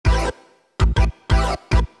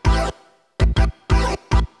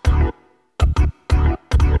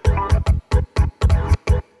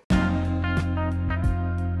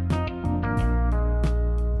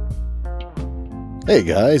Hey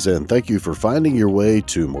guys, and thank you for finding your way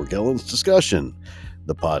to Morgellons Discussion,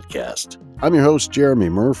 the podcast. I'm your host, Jeremy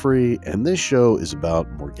Murphy, and this show is about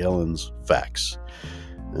Morgellons facts.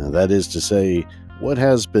 That is to say, what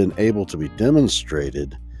has been able to be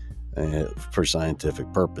demonstrated for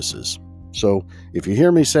scientific purposes. So, if you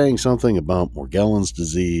hear me saying something about Morgellons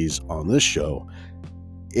disease on this show,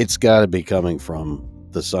 it's got to be coming from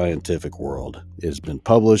the scientific world. It has been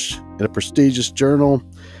published in a prestigious journal,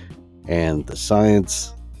 and the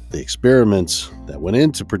science, the experiments that went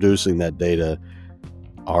into producing that data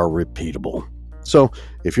are repeatable. So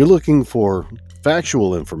if you're looking for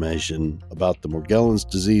factual information about the Morgellons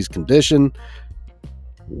disease condition,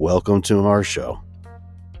 welcome to our show.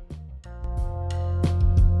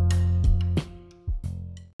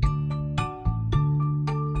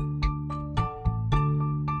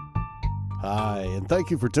 Hi, and thank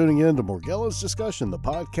you for tuning in to Morgellons Discussion, the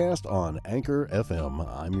podcast on Anchor FM.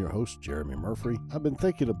 I'm your host, Jeremy Murphy. I've been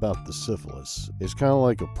thinking about the syphilis. It's kind of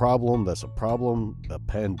like a problem that's a problem, a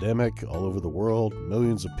pandemic all over the world,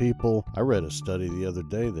 millions of people. I read a study the other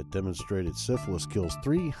day that demonstrated syphilis kills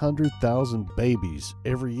 300,000 babies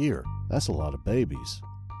every year. That's a lot of babies.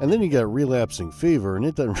 And then you got relapsing fever, and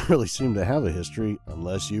it doesn't really seem to have a history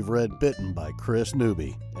unless you've read Bitten by Chris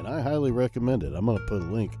Newby. And I highly recommend it. I'm going to put a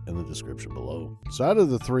link in the description below. So out of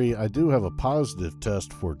the three, I do have a positive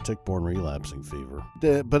test for tick-borne relapsing fever.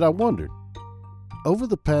 But I wondered, over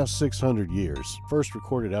the past 600 years, first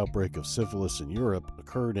recorded outbreak of syphilis in Europe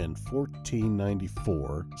occurred in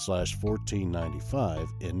 1494/1495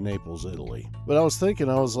 in Naples, Italy. But I was thinking,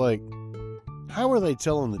 how are they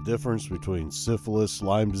telling the difference between syphilis,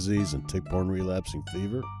 Lyme disease, and tick-borne relapsing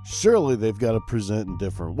fever? Surely they've got to present in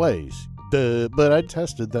different ways. But I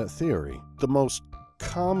tested that theory. The most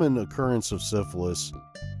common occurrence of syphilis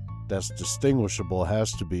that's distinguishable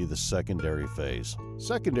has to be the secondary phase.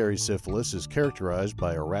 Secondary syphilis is characterized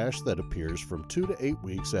by a rash that appears from 2 to 8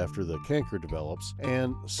 weeks after the canker develops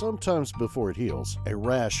and sometimes before it heals. A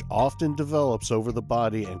rash often develops over the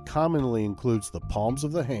body and commonly includes the palms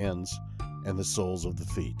of the hands and the soles of the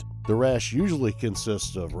feet. The rash usually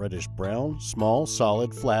consists of reddish-brown, small,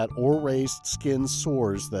 solid, flat, or raised skin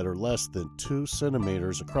sores that are less than 2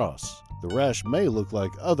 centimeters across. The rash may look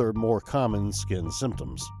like other more common skin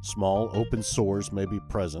symptoms. Small, open sores may be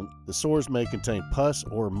present. The sores may contain pus,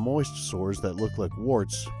 or moist sores that look like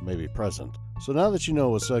warts may be present. So now that you know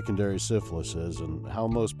what secondary syphilis is and how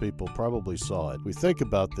most people probably saw it, we think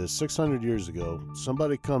about this 600 years ago.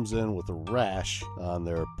 Somebody comes in with a rash on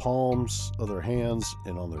their palms of their hands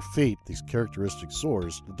and on their feet, these characteristic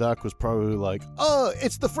sores. The doc was probably like, "Oh,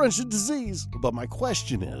 it's the French disease." But my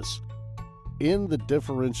question is, in the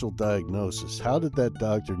differential diagnosis, how did that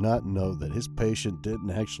doctor not know that his patient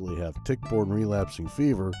didn't actually have tick-borne relapsing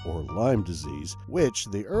fever or Lyme disease, which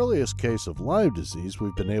the earliest case of Lyme disease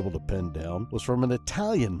we've been able to pin down was from an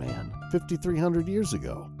Italian man 5,300 years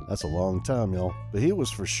ago. That's a long time, y'all. But he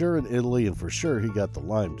was for sure in Italy, and for sure he got the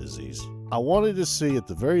Lyme disease. I wanted to see, at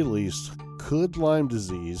the very least, could Lyme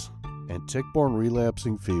disease and tick-borne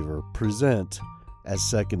relapsing fever present as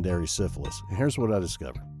secondary syphilis? And here's what I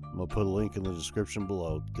discovered. I'm going to put a link in the description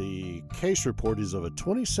below. The case report is of a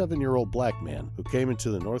 27-year-old black man who came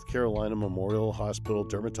into the North Carolina Memorial Hospital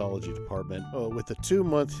Dermatology Department with a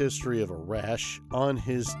 2-month history of a rash on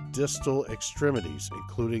his distal extremities,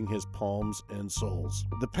 including his palms and soles.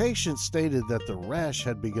 The patient stated that the rash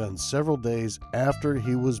had begun several days after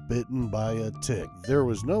he was bitten by a tick. There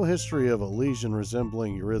was no history of a lesion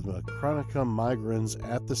resembling erythema chronicum migrans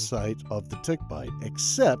at the site of the tick bite,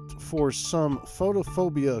 except for some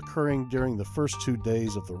photophobia occurring during the first 2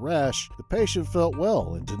 days of the rash. The patient felt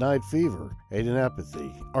well and denied fever,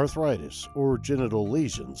 adenopathy, arthritis, or genital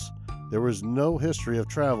lesions. There was no history of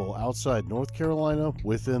travel outside North Carolina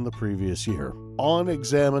within the previous year. On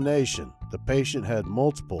examination, the patient had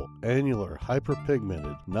multiple annular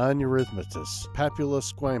hyperpigmented non-erythematous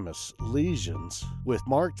papulosquamous lesions with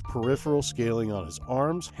marked peripheral scaling on his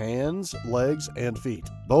arms, hands, legs, and feet.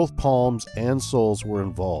 Both palms and soles were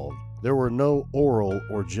involved. There were no oral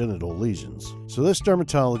or genital lesions. So this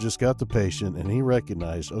dermatologist got the patient and he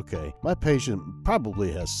recognized, okay, my patient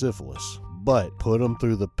probably has syphilis, but put him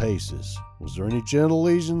through the paces. Was there any genital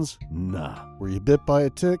lesions? Nah. Were you bit by a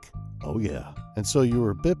tick? Oh yeah. And so you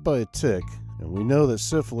were bit by a tick, and we know that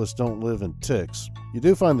syphilis don't live in ticks. You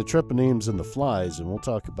do find the treponemes in the flies, and we'll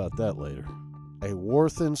talk about that later. A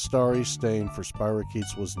Wharton starry stain for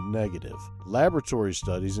spirochetes was negative. Laboratory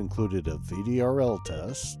studies included a VDRL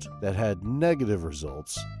test that had negative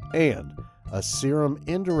results and a serum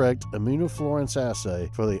indirect immunofluorescence assay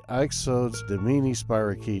for the Ixodes domini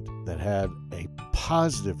spirochete that had a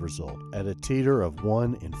positive result at a titer of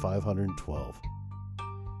 1 in 512.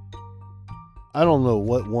 I don't know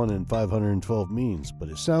what 1 in 512 means, but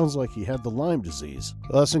it sounds like he had the Lyme disease.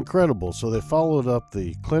 Well, that's incredible. So they followed up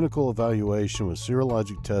the clinical evaluation with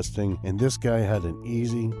serologic testing, and this guy had an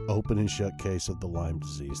easy, open and shut case of the Lyme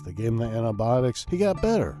disease. They gave him the antibiotics. He got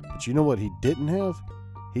better. But you know what he didn't have?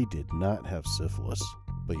 He did not have syphilis.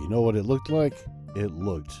 But you know what it looked like? It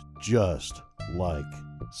looked just like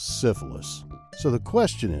syphilis. So the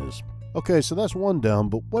question is, okay, so that's one down,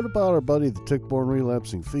 but what about our buddy the tick-borne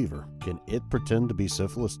relapsing fever? Can it pretend to be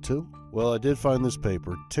syphilis too? Well, I did find this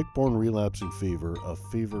paper, Tick-Borne Relapsing Fever, a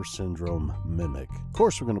Fever Syndrome Mimic. Of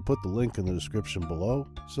course, we're going to put the link in the description below.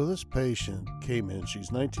 So this patient came in,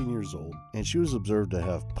 she's 19 years old, and she was observed to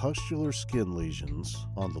have pustular skin lesions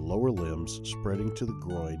on the lower limbs, spreading to the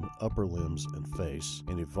groin, upper limbs, and face,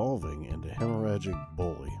 and evolving into hemorrhagic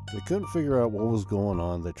bullae. They couldn't figure out what was going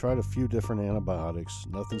on. They tried a few different antibiotics.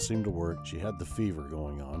 Nothing seemed to work. She had the fever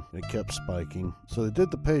going on. It kept spiking. So they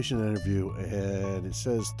did the patient interview, and it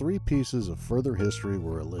says 3 pieces of further history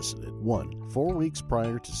were elicited. 1. 4 weeks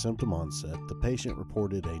prior to symptom onset, the patient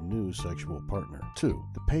reported a new sexual partner. 2.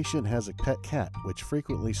 The patient has a pet cat which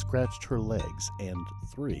frequently scratched her legs. And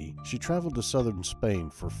 3. She traveled to southern Spain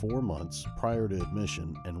for 4 months prior to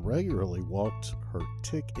admission and regularly walked her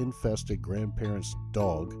tick-infested grandparents'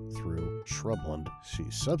 dog through shrubland. She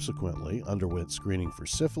subsequently underwent screening for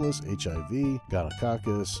syphilis, HIV,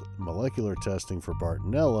 gonococcus, molecular testing for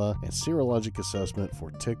Bartonella, and serologic assessment for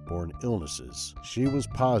tick-borne illnesses. She was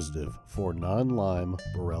positive for non-Lyme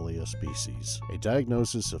Borrelia species. A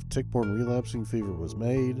diagnosis of tick-borne relapsing fever was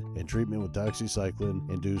made, and treatment with doxycycline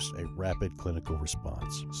induced a rapid clinical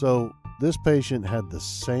response. So this patient had the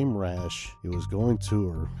same rash. It was going to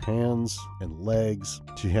her hands and legs.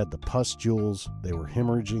 She had the pustules. They were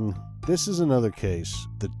hemorrhaging. This is another case.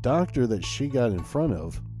 The doctor that she got in front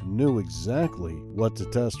of knew exactly what to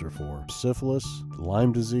test her for. Syphilis,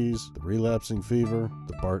 Lyme disease, the relapsing fever,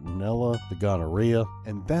 the Bartonella, the gonorrhea,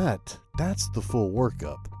 and that's the full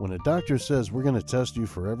workup. When a doctor says we're going to test you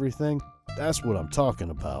for everything, that's what I'm talking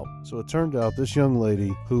about. So it turned out this young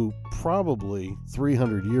lady, who probably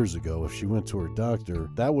 300 years ago, if she went to her doctor,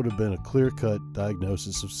 that would have been a clear-cut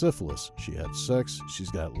diagnosis of syphilis. She had sex, she's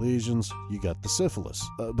got lesions, you got the syphilis.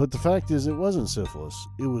 But the fact is, it wasn't syphilis.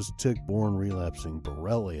 It was tick-borne relapsing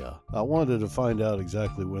Borrelia. I wanted to find out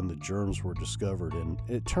exactly when the germs were discovered, and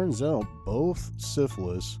it turns out both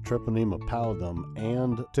syphilis, Treponema pallidum,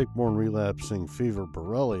 and tick-borne relapsing fever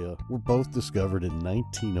Borrelia were both discovered in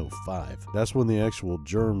 1905. That's when the actual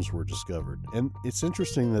germs were discovered. And it's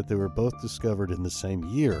interesting that they were both discovered in the same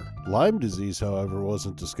year. Lyme disease, however,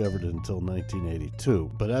 wasn't discovered until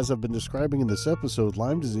 1982. But as I've been describing in this episode,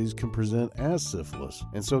 Lyme disease can present as syphilis,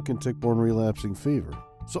 and so can tick-borne relapsing fever.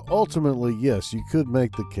 So ultimately, yes, you could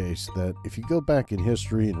make the case that if you go back in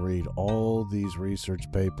history and read all these research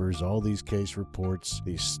papers, all these case reports,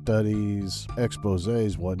 these studies,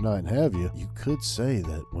 exposés, whatnot, have you, you could say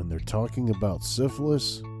that when they're talking about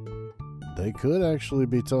syphilis, they could actually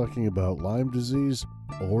be talking about Lyme disease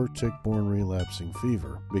or tick-borne relapsing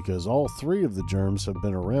fever, because all 3 of the germs have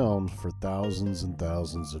been around for thousands and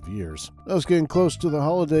thousands of years. I was getting close to the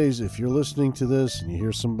holidays. If you're listening to this and you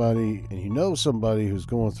hear somebody, and you know somebody who's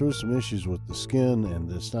going through some issues with the skin and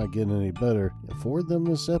it's not getting any better, forward them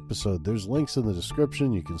this episode. There's links in the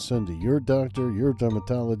description. You can send to your doctor, your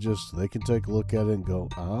dermatologist. They can take a look at it and go,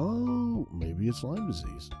 oh, maybe it's Lyme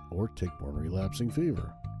disease or tick-borne relapsing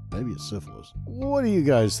fever. Maybe it's syphilis. What do you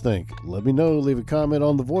guys think? Let me know. Leave a comment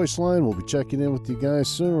on the voice line. We'll be checking in with you guys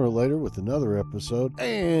sooner or later with another episode.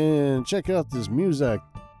 And check out this Muzak.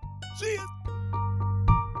 See ya!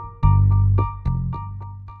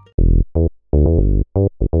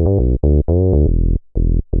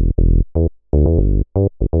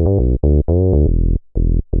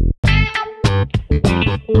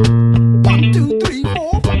 One, two, three,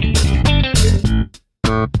 four.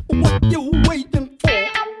 What you waiting for?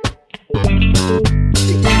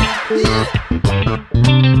 Yeah.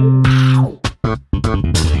 Ow.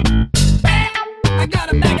 I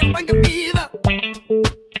got a back and finger fever.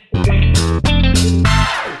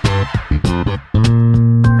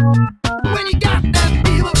 When you got that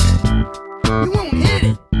fever, you won't hit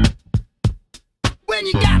it. When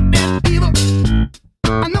you got that fever,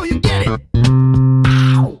 I know you get it.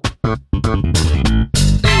 Ow.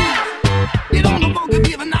 Get on the funky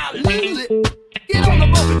fever now, lose it. Get on the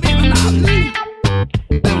funky fever now, lose it.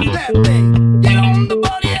 Lose that thing. Get on the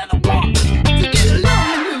body and the walk. To get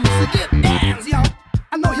loose, to get dance, yo.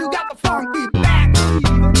 I know you got the funky back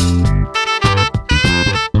fever.